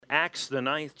Acts, the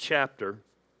 9th chapter.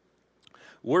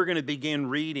 We're going to begin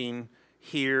reading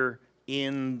here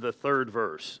in the 3rd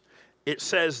verse. It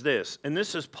says this, and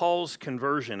this is Paul's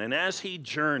conversion. And as he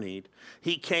journeyed,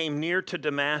 he came near to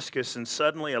Damascus, and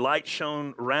suddenly a light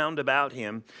shone round about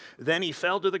him. Then he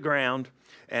fell to the ground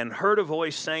and heard a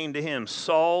voice saying to him,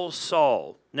 Saul,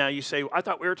 Saul. Now you say, I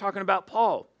thought we were talking about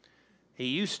Paul. He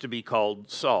used to be called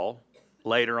Saul.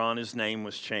 Later on, his name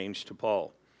was changed to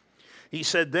Paul. He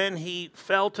said, then he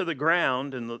fell to the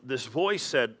ground, and this voice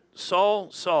said, Saul,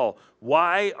 Saul,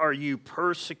 why are you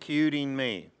persecuting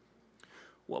me?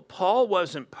 Well, Paul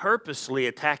wasn't purposely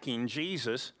attacking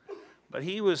Jesus, but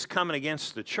he was coming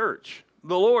against the church.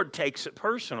 The Lord takes it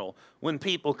personal when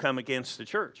people come against the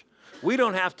church. We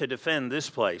don't have to defend this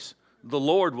place. The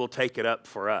Lord will take it up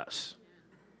for us.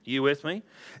 You with me?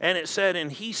 And it said, and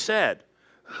he said,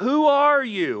 who are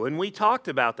you? And we talked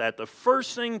about that. The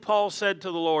first thing Paul said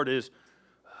to the Lord is,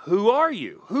 who are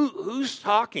you? Who's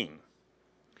talking?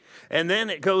 And then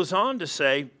it goes on to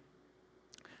say,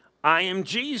 I am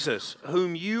Jesus,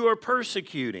 whom you are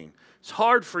persecuting. It's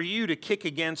hard for you to kick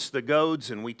against the goads,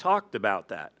 and we talked about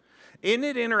that. Isn't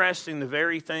it interesting,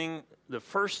 the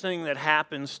first thing that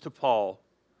happens to Paul,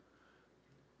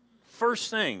 first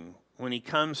thing when he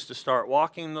comes to start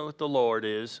walking with the Lord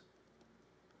is,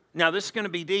 now this is going to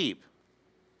be deep.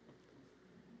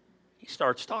 He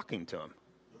starts talking to him.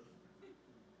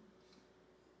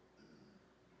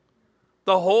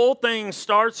 The whole thing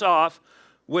starts off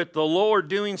with the Lord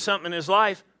doing something in his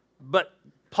life, but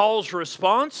Paul's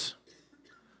response,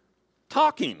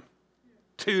 talking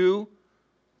to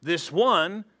this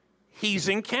one he's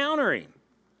encountering.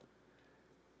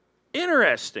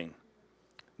 Interesting.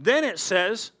 Then it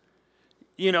says,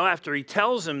 after he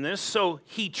tells him this, so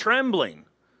he trembling.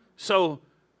 So,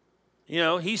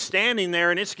 he's standing there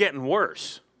and it's getting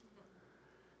worse.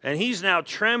 And he's now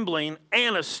trembling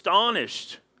and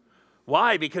astonished.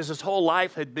 Why? Because his whole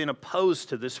life had been opposed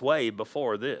to this way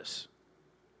before this.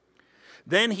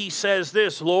 Then he says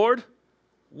this, Lord,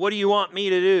 what do you want me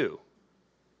to do?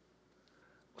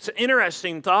 What's an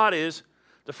interesting thought is,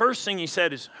 the first thing he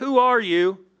said is, who are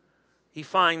you? He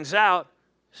finds out,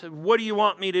 he said, what do you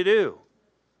want me to do?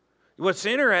 What's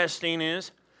interesting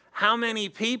is, how many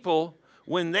people,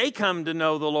 when they come to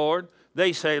know the Lord,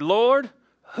 they say, Lord,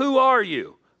 who are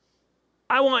you?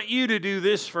 I want you to do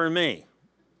this for me.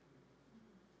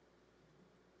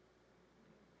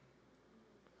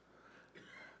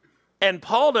 And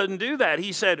Paul doesn't do that.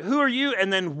 He said, who are you?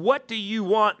 And then what do you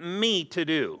want me to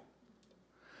do?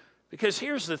 Because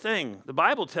here's the thing. The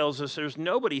Bible tells us there's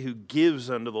nobody who gives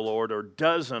unto the Lord or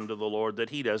does unto the Lord that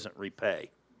he doesn't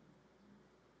repay.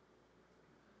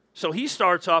 So he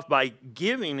starts off by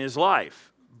giving his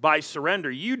life, by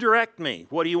surrender. You direct me.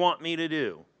 What do you want me to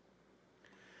do?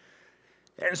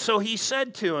 And so he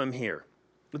said to him here,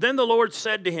 but then the Lord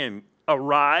said to him,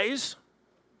 arise.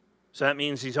 So that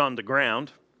means he's on the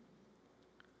ground.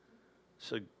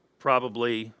 So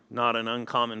probably not an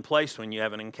uncommon place when you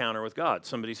have an encounter with God.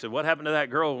 Somebody said, what happened to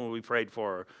that girl when we prayed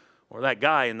for her? Or that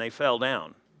guy and they fell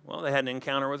down? Well, they had an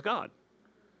encounter with God.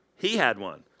 He had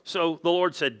one. So the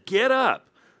Lord said, get up.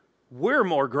 We're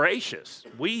more gracious.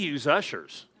 We use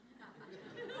ushers.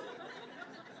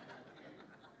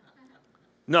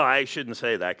 No, I shouldn't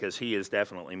say that because he is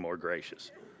definitely more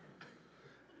gracious.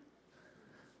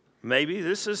 Maybe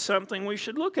this is something we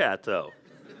should look at, though.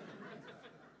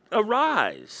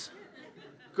 Arise,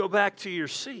 go back to your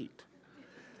seat,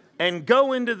 and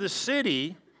go into the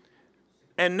city,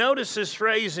 and notice this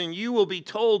phrase, and you will be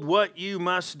told what you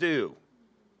must do.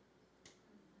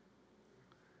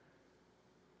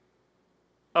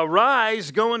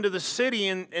 Arise, go into the city,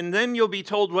 and then you'll be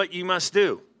told what you must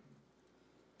do.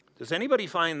 Does anybody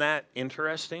find that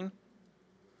interesting?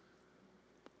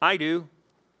 I do.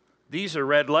 These are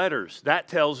red letters. That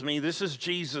tells me this is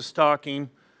Jesus talking.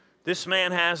 This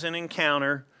man has an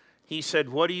encounter. He said,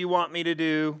 what do you want me to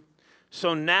do?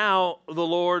 So now the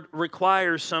Lord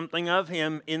requires something of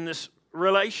him in this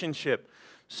relationship.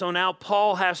 So now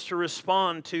Paul has to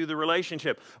respond to the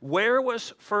relationship. Where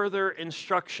was further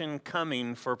instruction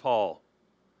coming for Paul?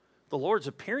 The Lord's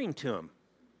appearing to him.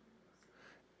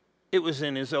 It was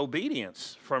in his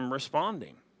obedience from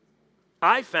responding.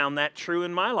 I found that true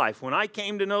in my life. When I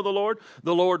came to know the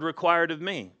Lord required of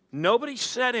me. Nobody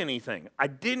said anything. I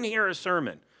didn't hear a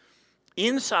sermon.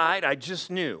 Inside, I just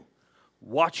knew.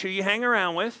 Watch who you hang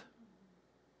around with.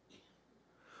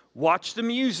 Watch the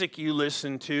music you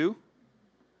listen to.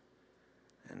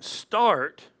 And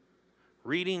start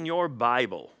reading your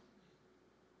Bible.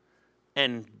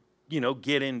 And,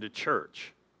 get into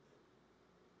church.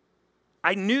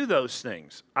 I knew those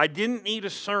things. I didn't need a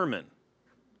sermon.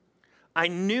 I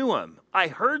knew him. I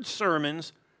heard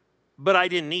sermons, but I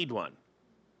didn't need one.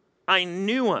 I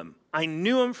knew him. I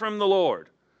knew him from the Lord.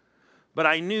 But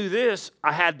I knew this,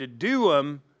 I had to do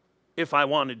them if I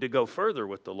wanted to go further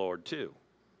with the Lord too.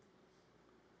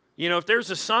 You know, if there's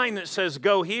a sign that says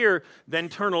go here, then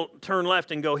turn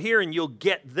left and go here and you'll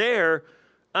get there,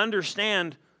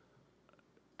 understand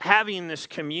having this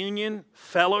communion,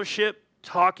 fellowship,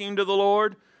 talking to the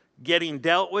Lord, getting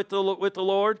dealt with the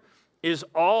Lord is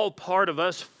all part of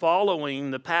us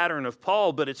following the pattern of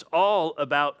Paul, but it's all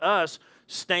about us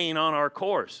staying on our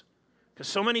course. Because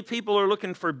so many people are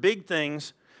looking for big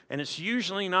things, and it's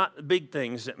usually not the big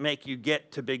things that make you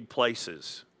get to big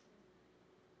places.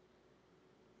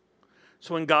 It's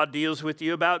when God deals with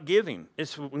you about giving.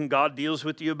 It's when God deals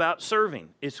with you about serving.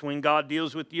 It's when God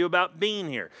deals with you about being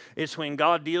here. It's when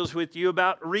God deals with you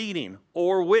about reading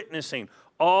or witnessing.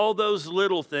 All those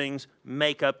little things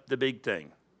make up the big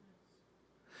thing.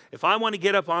 If I want to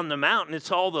get up on the mountain,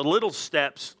 it's all the little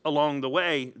steps along the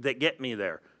way that get me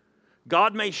there.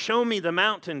 God may show me the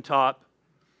mountaintop,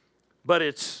 but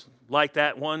it's like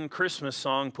that one Christmas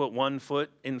song, put one foot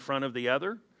in front of the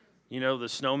other. You know, the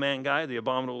snowman guy, the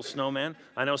abominable snowman.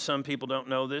 I know some people don't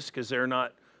know this because they're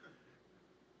not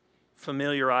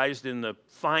familiarized in the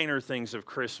finer things of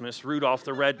Christmas, Rudolph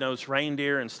the Red-Nosed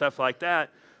Reindeer and stuff like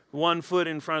that. One foot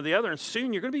in front of the other, and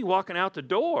soon you're going to be walking out the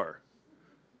door.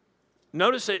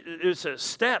 Notice it's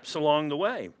steps along the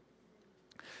way.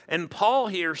 And Paul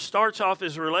here starts off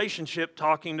his relationship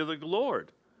talking to the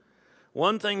Lord.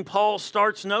 One thing Paul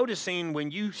starts noticing,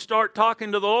 when you start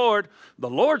talking to the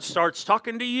Lord starts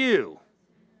talking to you.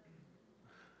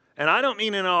 And I don't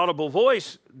mean an audible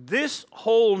voice. This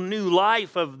whole new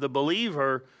life of the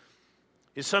believer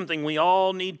is something we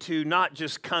all need to not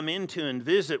just come into and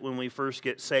visit when we first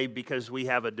get saved because we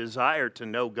have a desire to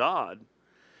know God.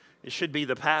 It should be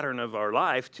the pattern of our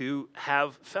life to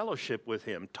have fellowship with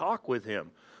Him, talk with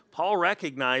Him. Paul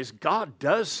recognized God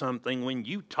does something when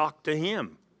you talk to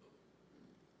Him.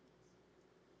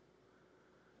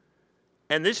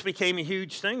 And this became a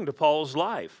huge thing to Paul's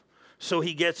life. So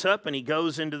he gets up and he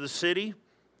goes into the city,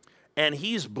 and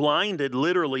he's blinded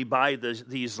literally by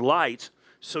these lights.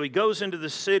 So he goes into the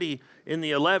city. In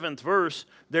the 11th verse,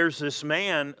 there's this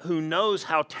man who knows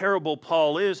how terrible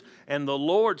Paul is, and the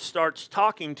Lord starts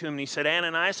talking to him, and he said,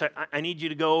 Ananias, I need you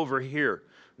to go over here.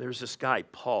 There's this guy,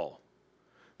 Paul.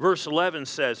 Verse 11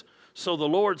 says, so the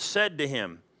Lord said to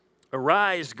him,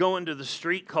 arise, go into the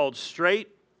street called Straight,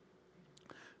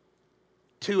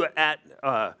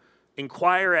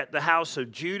 inquire at the house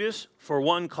of Judas for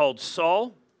one called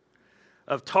Saul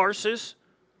of Tarsus,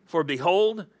 for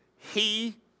behold,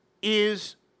 he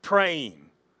is praying.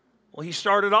 Well, he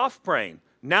started off praying.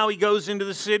 Now he goes into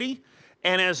the city,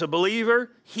 and as a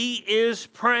believer, he is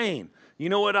praying. You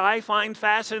know what I find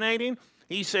fascinating?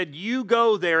 He said, you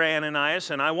go there,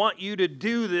 Ananias, and I want you to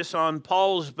do this on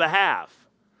Paul's behalf.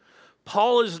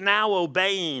 Paul is now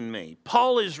obeying me.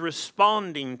 Paul is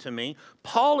responding to me.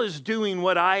 Paul is doing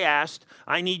what I asked.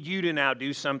 I need you to now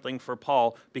do something for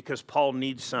Paul because Paul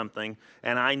needs something,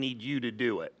 and I need you to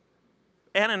do it.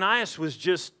 Ananias was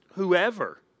just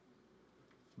whoever.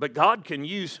 But God can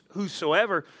use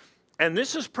whosoever. And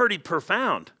this is pretty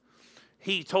profound.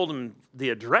 He told him the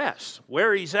address,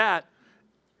 where he's at.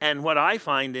 And what I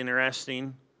find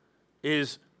interesting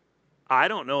is, I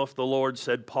don't know if the Lord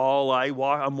said, Paul,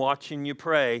 I'm watching you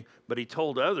pray. But he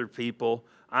told other people,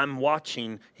 I'm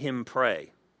watching him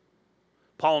pray.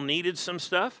 Paul needed some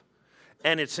stuff.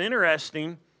 And it's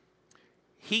interesting,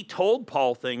 he told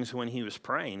Paul things when he was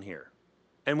praying here.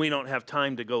 And we don't have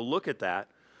time to go look at that.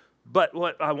 But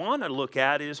what I want to look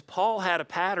at is Paul had a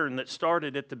pattern that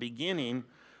started at the beginning,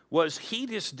 was he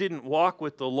just didn't walk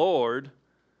with the Lord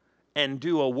and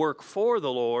do a work for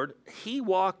the Lord. He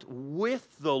walked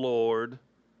with the Lord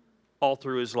all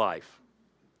through his life.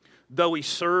 Though he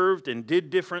served and did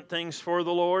different things for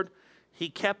the Lord, he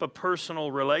kept a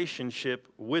personal relationship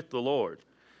with the Lord.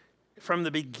 From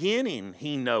the beginning,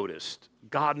 he noticed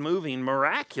God moving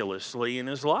miraculously in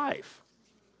his life.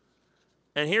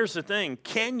 And here's the thing,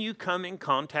 can you come in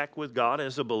contact with God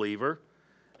as a believer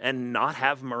and not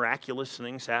have miraculous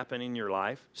things happen in your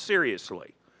life?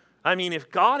 Seriously. I mean, if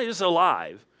God is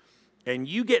alive and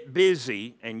you get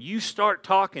busy and you start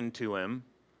talking to Him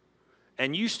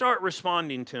and you start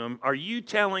responding to Him, are you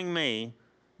telling me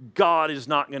God is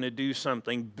not going to do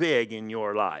something big in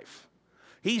your life?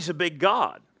 He's a big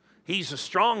God. He's a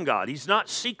strong God. He's not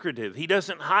secretive. He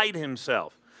doesn't hide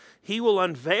Himself. He will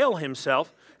unveil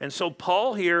Himself. And so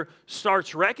Paul here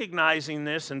starts recognizing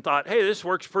this and thought, hey, this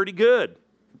works pretty good.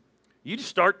 You just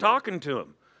start talking to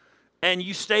Him and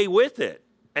you stay with it.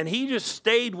 And he just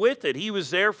stayed with it. He was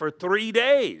there for 3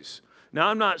 days. Now,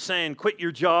 I'm not saying quit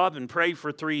your job and pray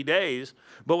for 3 days,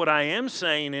 but what I am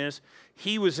saying is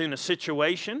he was in a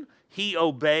situation, he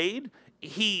obeyed,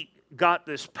 he got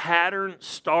this pattern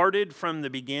started from the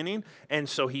beginning, and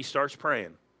so he starts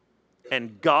praying.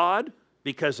 And God,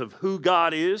 because of who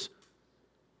God is,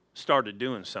 started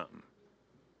doing something.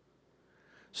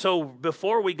 So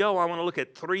before we go, I want to look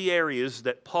at 3 areas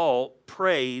that Paul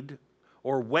prayed,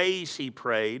 or ways he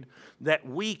prayed, that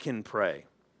we can pray.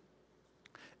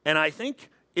 And I think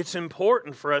it's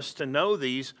important for us to know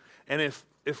these. And if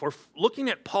we're looking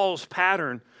at Paul's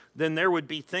pattern, then there would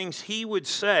be things he would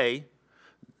say,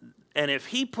 and if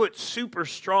he put super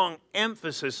strong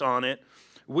emphasis on it,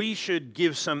 we should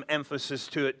give some emphasis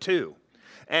to it too.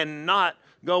 And not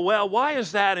go, well, why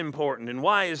is that important and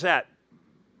why is that?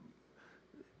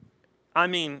 I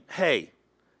mean, hey,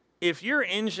 if your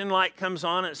engine light comes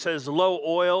on, it says low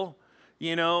oil,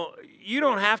 you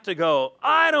don't have to go,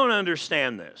 I don't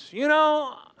understand this.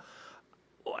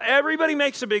 Everybody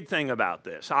makes a big thing about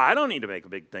this. I don't need to make a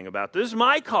big thing about this. This is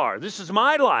my car. This is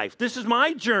my life. This is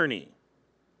my journey.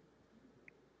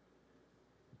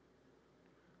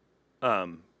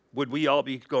 Would we all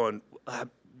be going,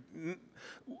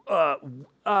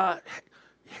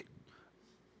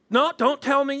 no, don't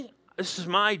tell me. This is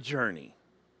my journey.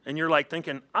 And you're like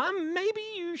thinking, maybe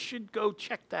you should go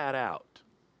check that out.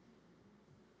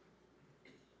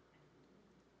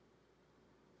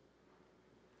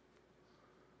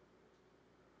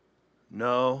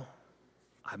 No,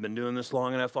 I've been doing this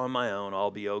long enough on my own.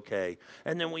 I'll be okay.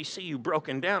 And then we see you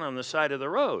broken down on the side of the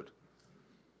road.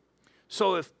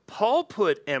 So if Paul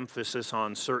put emphasis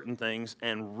on certain things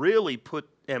and really put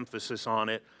emphasis on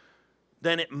it,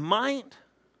 then it might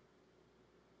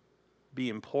be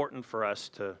important for us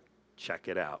to check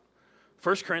it out.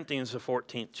 1 Corinthians, the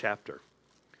 14th chapter.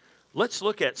 Let's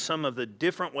look at some of the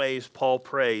different ways Paul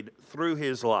prayed through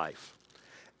his life,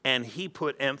 and he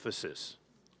put emphasis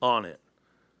on it.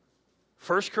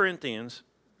 1 Corinthians,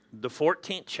 the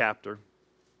 14th chapter,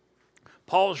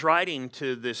 Paul's writing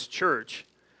to this church,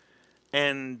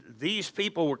 and these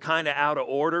people were kind of out of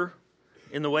order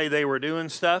in the way they were doing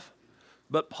stuff.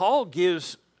 But Paul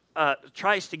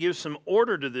tries to give some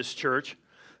order to this church,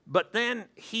 but then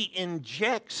he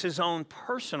injects his own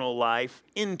personal life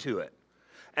into it.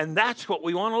 And that's what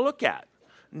we want to look at.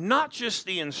 Not just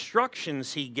the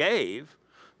instructions he gave,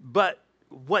 but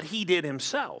what he did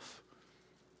himself.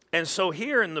 And so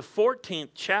here in the 14th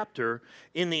chapter,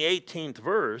 in the 18th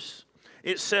verse,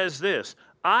 it says this,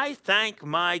 I thank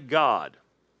my God.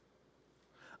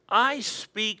 I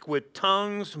speak with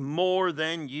tongues more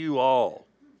than you all.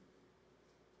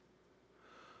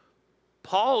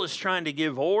 Paul is trying to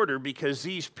give order because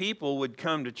these people would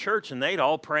come to church and they'd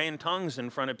all pray in tongues in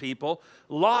front of people.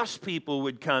 Lost people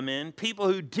would come in,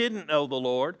 people who didn't know the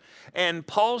Lord. And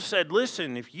Paul said,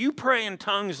 listen, if you pray in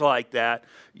tongues like that,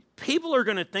 people are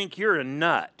going to think you're a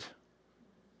nut.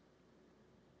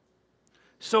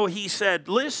 So he said,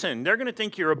 listen, they're going to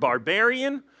think you're a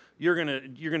barbarian. You're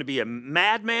going to be a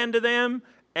madman to them.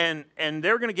 And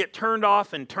they're going to get turned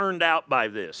off and turned out by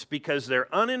this because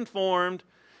they're uninformed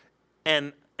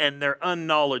and they're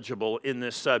unknowledgeable in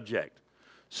this subject.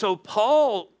 So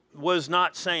Paul was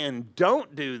not saying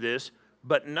don't do this,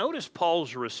 but notice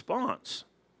Paul's response.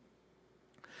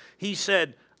 He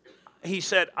said,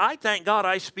 I thank God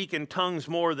I speak in tongues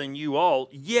more than you all,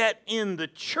 yet in the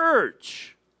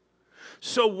church.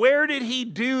 So where did he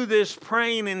do this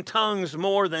praying in tongues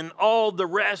more than all the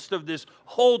rest of this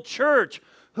whole church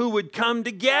who would come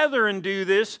together and do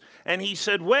this? And he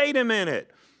said, wait a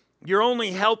minute. You're only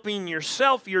helping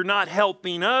yourself. You're not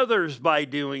helping others by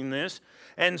doing this.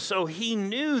 And so he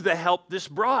knew the help this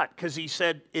brought because he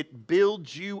said it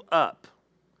builds you up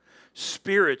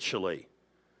spiritually.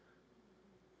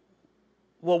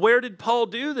 Well, where did Paul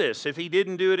do this? If he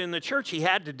didn't do it in the church, he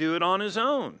had to do it on his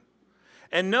own.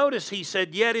 And notice he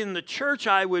said, yet in the church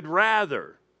I would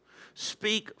rather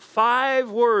speak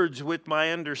 5 words with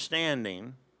my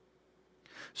understanding.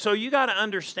 So you got to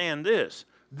understand this.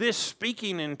 This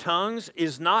speaking in tongues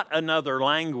is not another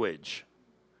language.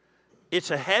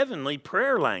 It's a heavenly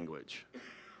prayer language.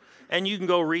 And you can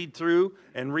go read through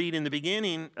and read in the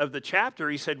beginning of the chapter.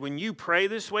 He said, when you pray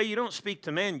this way, you don't speak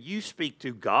to men, you speak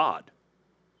to God.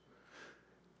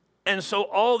 And so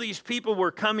all these people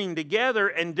were coming together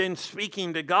and then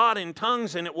speaking to God in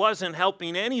tongues, and it wasn't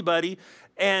helping anybody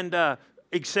and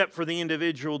except for the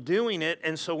individual doing it.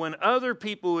 And so when other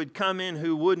people would come in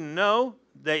who wouldn't know,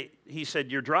 he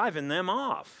said, you're driving them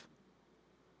off.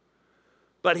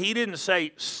 But he didn't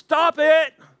say, stop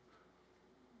it.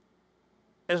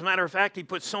 As a matter of fact, he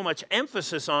put so much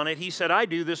emphasis on it, he said, I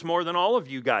do this more than all of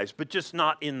you guys, but just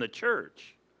not in the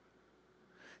church.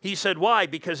 He said, why?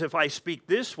 Because if I speak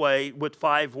this way with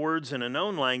 5 words in a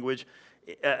known language,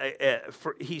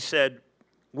 he said,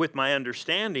 with my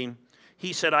understanding,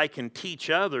 he said, I can teach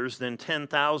others than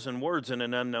 10,000 words in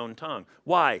an unknown tongue.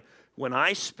 Why? When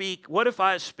I speak, what if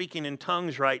I was speaking in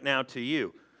tongues right now to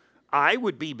you? I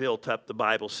would be built up, the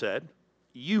Bible said.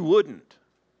 You wouldn't.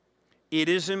 It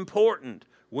is important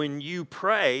when you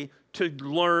pray to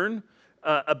learn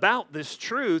about this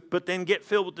truth, but then get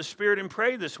filled with the Spirit and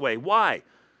pray this way. Why?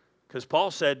 Because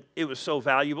Paul said it was so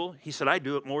valuable. He said, I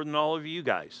do it more than all of you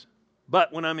guys.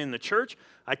 But when I'm in the church,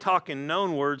 I talk in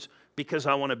known words because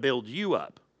I want to build you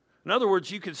up. In other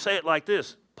words, you could say it like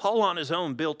this. Paul on his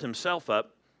own built himself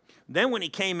up. Then when he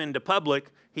came into public,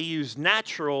 he used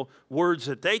natural words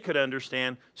that they could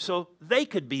understand so they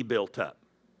could be built up.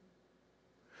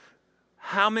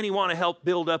 How many want to help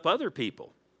build up other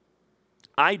people?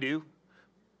 I do.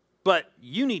 But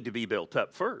you need to be built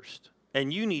up first.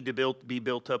 And you need to be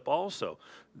built up also.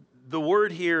 The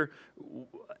word here,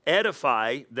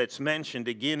 edify, that's mentioned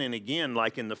again and again,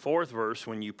 like in the 4th verse,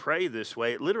 when you pray this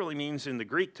way, it literally means in the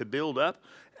Greek to build up.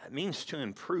 It means to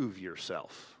improve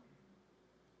yourself.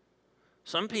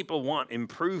 Some people want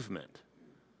improvement.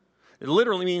 It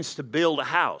literally means to build a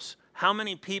house. How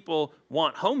many people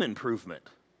want home improvement?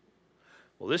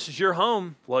 Well, this is your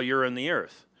home while you're in the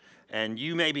earth. And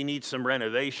you maybe need some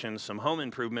renovation, some home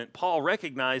improvement. Paul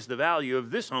recognized the value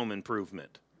of this home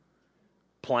improvement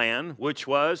plan, which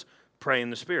was pray in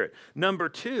the Spirit. Number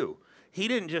 2, he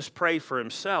didn't just pray for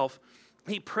himself,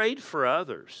 he prayed for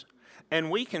others.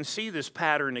 And we can see this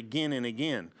pattern again and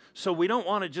again. So we don't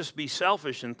want to just be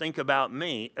selfish and think about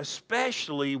me,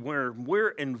 especially when we're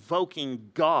invoking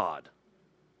God.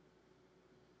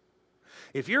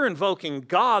 If you're invoking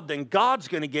God, then God's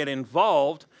going to get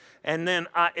involved. And then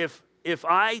if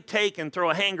I take and throw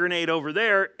a hand grenade over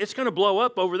there, it's going to blow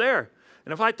up over there.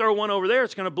 And if I throw one over there,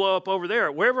 it's going to blow up over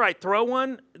there. Wherever I throw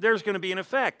one, there's going to be an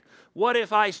effect. What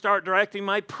if I start directing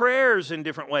my prayers in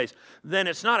different ways? Then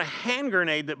it's not a hand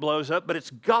grenade that blows up, but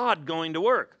it's God going to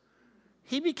work.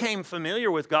 He became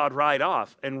familiar with God right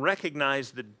off and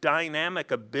recognized the dynamic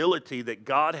ability that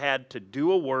God had to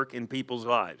do a work in people's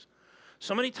lives.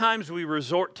 So many times we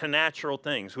resort to natural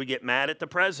things. We get mad at the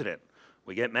president.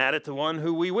 We get mad at the one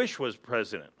who we wish was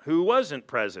president, who wasn't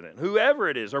president, whoever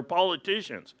it is, or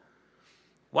politicians.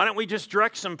 Why don't we just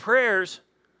direct some prayers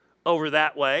over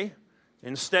that way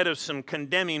instead of some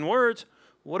condemning words?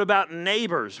 What about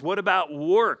neighbors? What about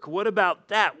work? What about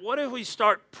that? What if we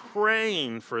start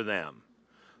praying for them?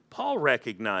 Paul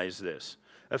recognized this.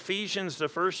 Ephesians, the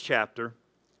 1st chapter,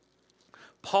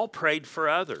 Paul prayed for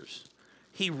others.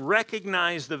 He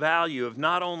recognized the value of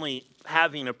not only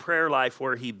having a prayer life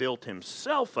where he built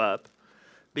himself up,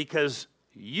 because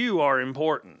you are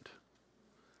important.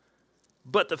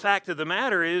 But the fact of the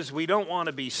matter is we don't want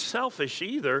to be selfish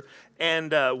either,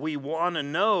 and we want to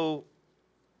know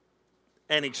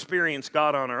and experience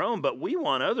God on our own, but we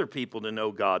want other people to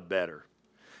know God better.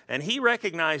 And he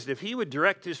recognized if he would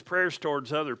direct his prayers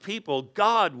towards other people,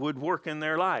 God would work in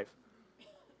their life.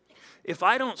 If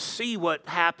I don't see what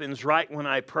happens right when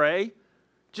I pray,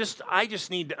 I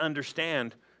just need to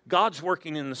understand God's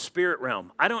working in the spirit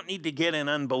realm. I don't need to get in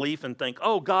unbelief and think,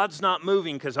 oh, God's not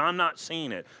moving because I'm not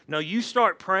seeing it. No, you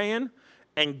start praying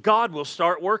and God will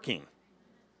start working.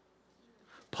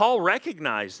 Paul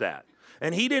recognized that.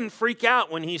 And he didn't freak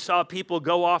out when he saw people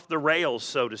go off the rails,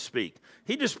 so to speak.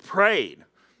 He just prayed.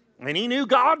 And he knew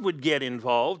God would get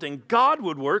involved and God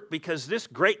would work, because this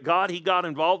great God he got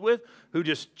involved with, who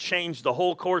just changed the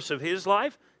whole course of his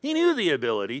life, he knew the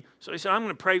ability. So he said, I'm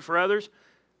going to pray for others,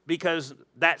 because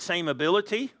that same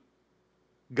ability,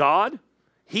 God,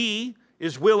 he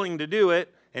is willing to do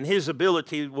it, and his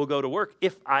ability will go to work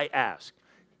if I ask.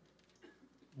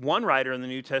 One writer in the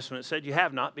New Testament said, you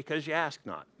have not because you ask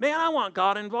not. Man, I want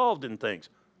God involved in things.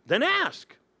 Then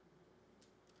ask.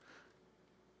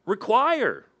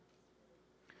 Require.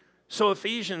 So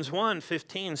Ephesians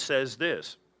 1:15 says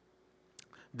this,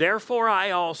 therefore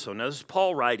I also, now this is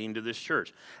Paul writing to this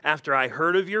church, after I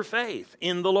heard of your faith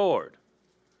in the Lord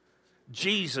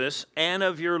Jesus and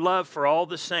of your love for all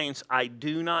the saints, I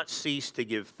do not cease to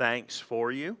give thanks for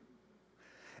you,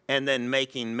 and then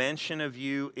making mention of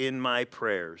you in my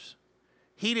prayers.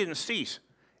 He didn't cease.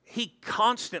 He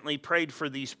constantly prayed for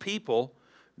these people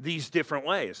these different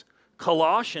ways.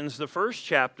 Colossians, the 1st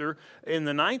chapter, in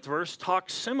the 9th verse,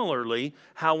 talks similarly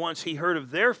how once he heard of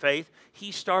their faith,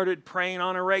 he started praying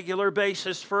on a regular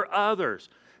basis for others.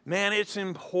 Man, it's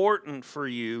important for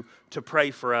you to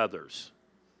pray for others.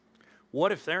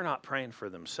 What if they're not praying for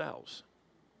themselves?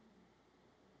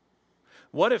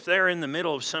 What if they're in the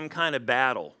middle of some kind of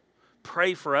battle?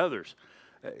 Pray for others.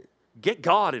 Get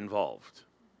God involved.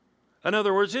 In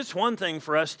other words, it's one thing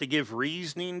for us to give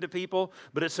reasoning to people,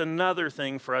 but it's another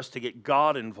thing for us to get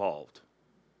God involved.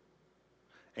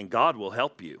 And God will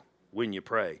help you when you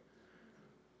pray.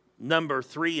 Number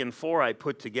 3 and 4 I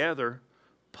put together,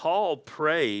 Paul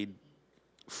prayed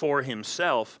for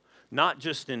himself, not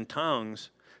just in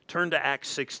tongues. Turn to Acts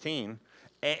 16,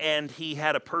 and he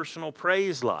had a personal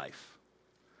praise life.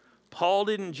 Paul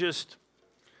didn't just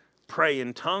pray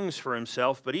in tongues for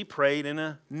himself, but he prayed in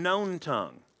a known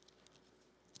tongue.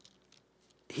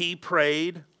 He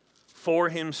prayed for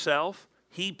himself.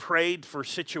 He prayed for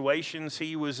situations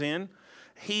he was in.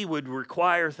 He would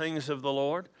require things of the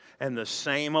Lord. And the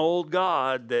same old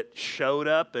God that showed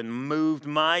up and moved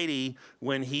mighty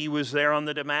when he was there on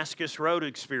the Damascus Road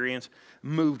experience,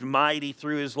 moved mighty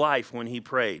through his life when he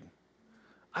prayed.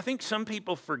 I think some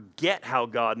people forget how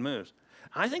God moves.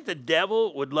 I think the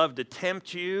devil would love to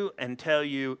tempt you and tell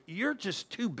you, you're just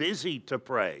too busy to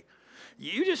pray.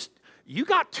 You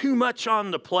got too much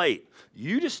on the plate.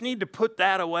 You just need to put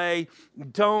that away.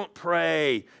 Don't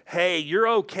pray. Hey, you're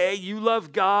okay. You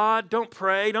love God. Don't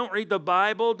pray. Don't read the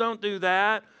Bible. Don't do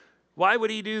that. Why would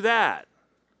he do that?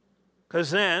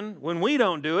 Because then, when we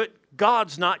don't do it,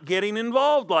 God's not getting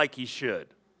involved like he should.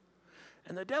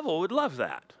 And the devil would love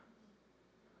that.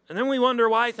 And then we wonder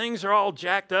why things are all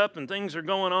jacked up and things are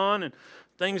going on and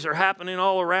things are happening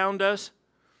all around us.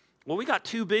 Well, we got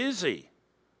too busy.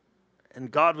 And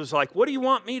God was like, what do you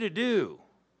want me to do?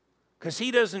 Because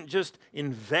he doesn't just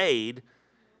invade.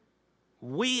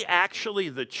 We actually,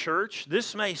 the church,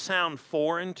 this may sound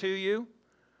foreign to you,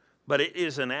 but it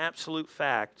is an absolute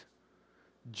fact.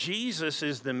 Jesus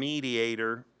is the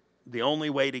mediator, the only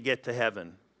way to get to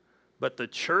heaven. But the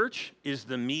church is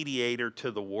the mediator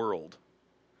to the world.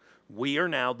 We are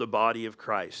now the body of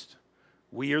Christ.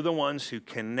 We are the ones who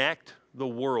connect the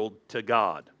world to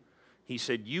God. He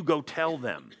said, you go tell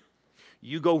them.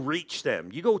 You go reach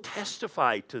them. You go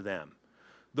testify to them.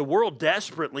 The world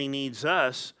desperately needs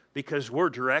us because we're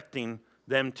directing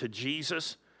them to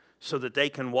Jesus so that they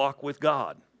can walk with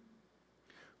God.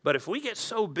 But if we get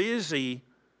so busy,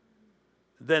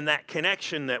 then that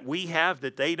connection that we have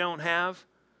that they don't have,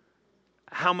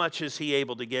 how much is he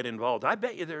able to get involved? I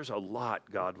bet you there's a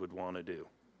lot God would want to do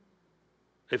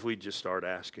if we just start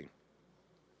asking.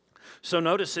 So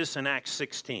notice this in Acts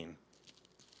 16.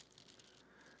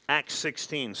 Acts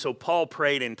 16. So Paul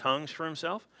prayed in tongues for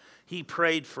himself. He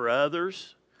prayed for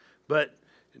others. But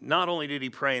not only did he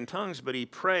pray in tongues, but he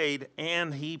prayed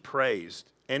and he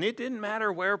praised. And it didn't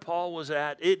matter where Paul was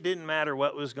at. It didn't matter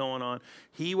what was going on.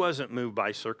 He wasn't moved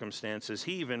by circumstances.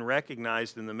 He even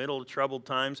recognized in the middle of troubled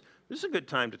times, this is a good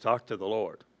time to talk to the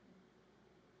Lord.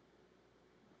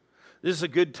 This is a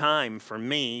good time for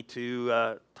me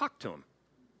to talk to him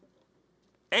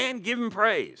and give him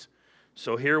praise.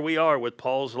 So here we are with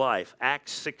Paul's life,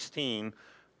 Acts 16,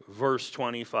 verse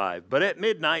 25. But at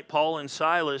midnight, Paul and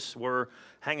Silas were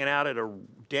hanging out at a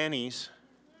Denny's,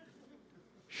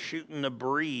 shooting the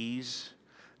breeze.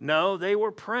 No, they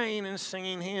were praying and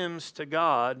singing hymns to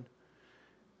God,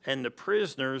 and the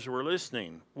prisoners were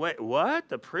listening. Wait, what?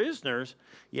 The prisoners?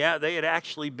 Yeah, they had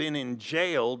actually been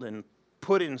jailed and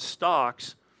put in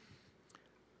stocks,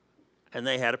 and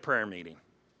they had a prayer meeting.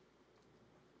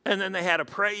 And then they had a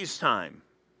praise time.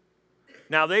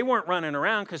 Now, they weren't running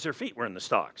around because their feet were in the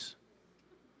stocks.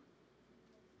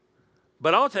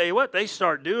 But I'll tell you what, they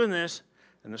start doing this,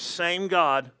 and the same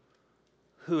God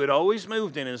who had always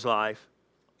moved in his life,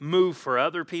 moved for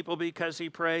other people because he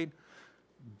prayed,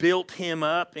 built him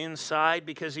up inside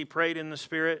because he prayed in the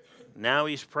Spirit. Now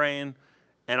he's praying,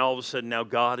 and all of a sudden now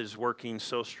God is working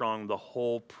so strong, the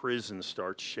whole prison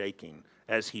starts shaking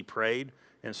as he prayed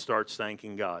and starts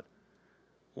thanking God.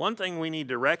 One thing we need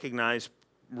to recognize,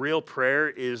 real prayer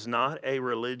is not a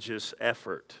religious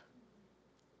effort.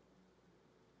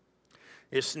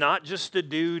 It's not just a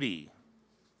duty.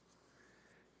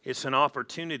 It's an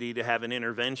opportunity to have an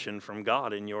intervention from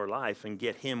God in your life and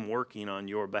get him working on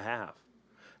your behalf.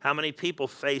 How many people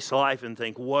face life and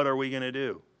think, what are we going to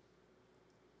do?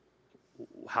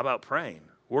 How about praying?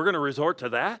 We're going to resort to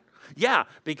that? Yeah,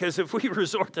 because if we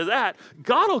resort to that,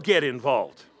 God will get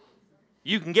involved.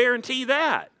 You can guarantee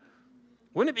that.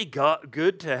 Wouldn't it be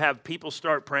good to have people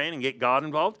start praying and get God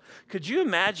involved? Could you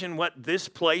imagine what this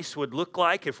place would look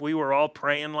like if we were all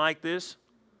praying like this?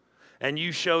 And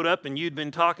you showed up and you'd been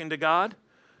talking to God?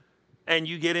 And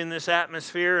you get in this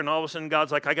atmosphere and all of a sudden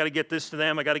God's like, I got to get this to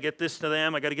them, I got to get this to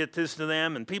them, I got to get this to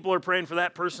them. And people are praying for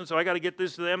that person, so I got to get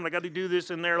this to them, and I got to do this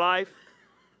in their life.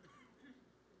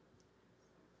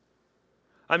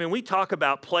 I mean, we talk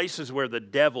about places where the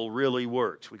devil really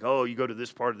works. We go, oh, you go to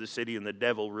this part of the city and the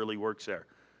devil really works there.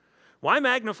 Why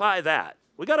magnify that?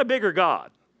 We got a bigger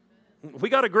God. We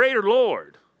got a greater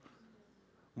Lord.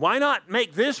 Why not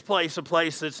make this place a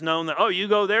place that's known that, oh, you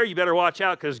go there, you better watch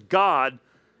out because God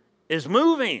is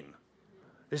moving.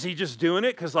 Is he just doing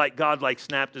it because God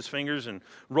snapped his fingers and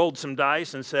rolled some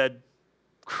dice and said,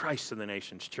 Christ of the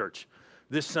Nations Church,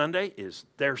 this Sunday is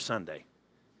their Sunday.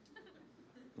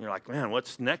 You're like, man,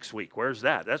 what's next week? Where's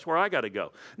that? That's where I got to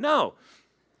go. No.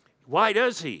 Why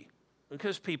does he?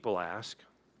 Because people ask.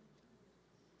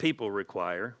 People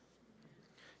require.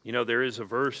 You know, there is a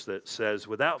verse that says,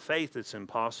 without faith it's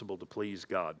impossible to please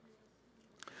God.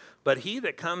 But he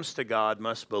that comes to God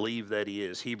must believe that he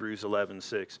is. Hebrews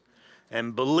 11:6.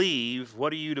 And believe,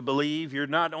 what are you to believe? You're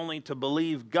not only to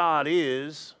believe God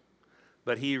is,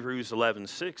 but Hebrews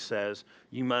 11:6 says,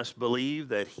 you must believe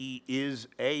that he is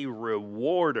a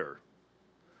rewarder.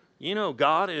 You know,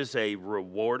 God is a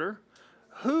rewarder.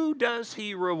 Who does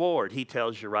he reward? He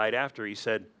tells you right after. He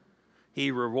said,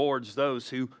 he rewards those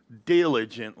who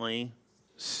diligently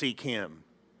seek him.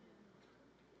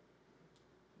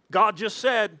 God just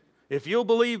said, if you'll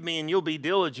believe me and you'll be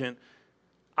diligent,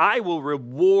 I will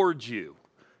reward you.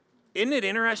 Isn't it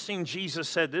interesting? Jesus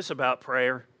said this about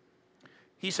prayer.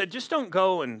 He said, just don't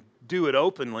go and do it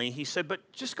openly. He said,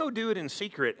 but just go do it in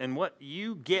secret. And what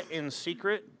you get in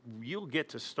secret, you'll get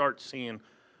to start seeing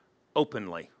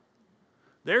openly.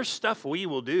 There's stuff we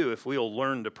will do if we'll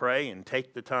learn to pray and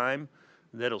take the time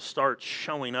that'll start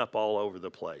showing up all over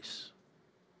the place.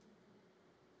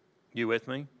 You with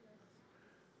me?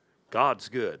 God's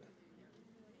good.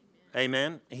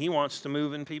 Amen. He wants to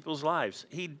move in people's lives.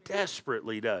 He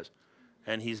desperately does.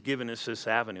 And he's given us this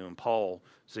avenue, and Paul's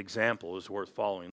example is worth following.